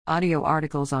Audio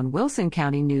articles on Wilson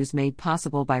County News made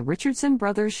possible by Richardson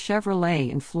Brothers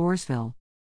Chevrolet in Floresville.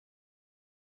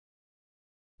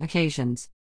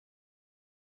 Occasions.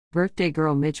 Birthday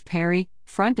girl Midge Perry,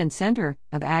 front and center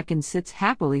of Atkins, sits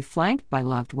happily flanked by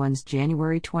loved ones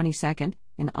January 22nd,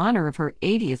 in honor of her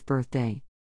 80th birthday.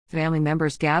 Family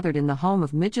members gathered in the home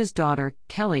of Midge's daughter,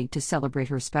 Kelly, to celebrate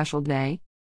her special day.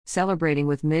 Celebrating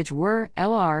with Midge were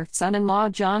L.R., son-in-law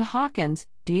John Hawkins,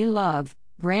 D. Love,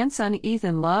 grandson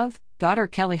Ethan Love, daughter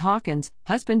Kelly Hawkins,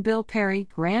 husband Bill Perry,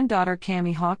 granddaughter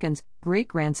Cammie Hawkins,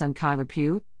 great-grandson Kyler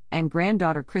Pugh, and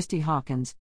granddaughter Christy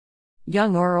Hawkins.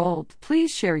 Young or old, please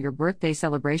share your birthday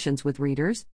celebrations with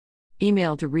readers.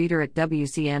 Email to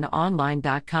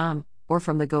reader@wcnonline.com or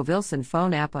from the GoVilson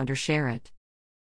phone app under Share It.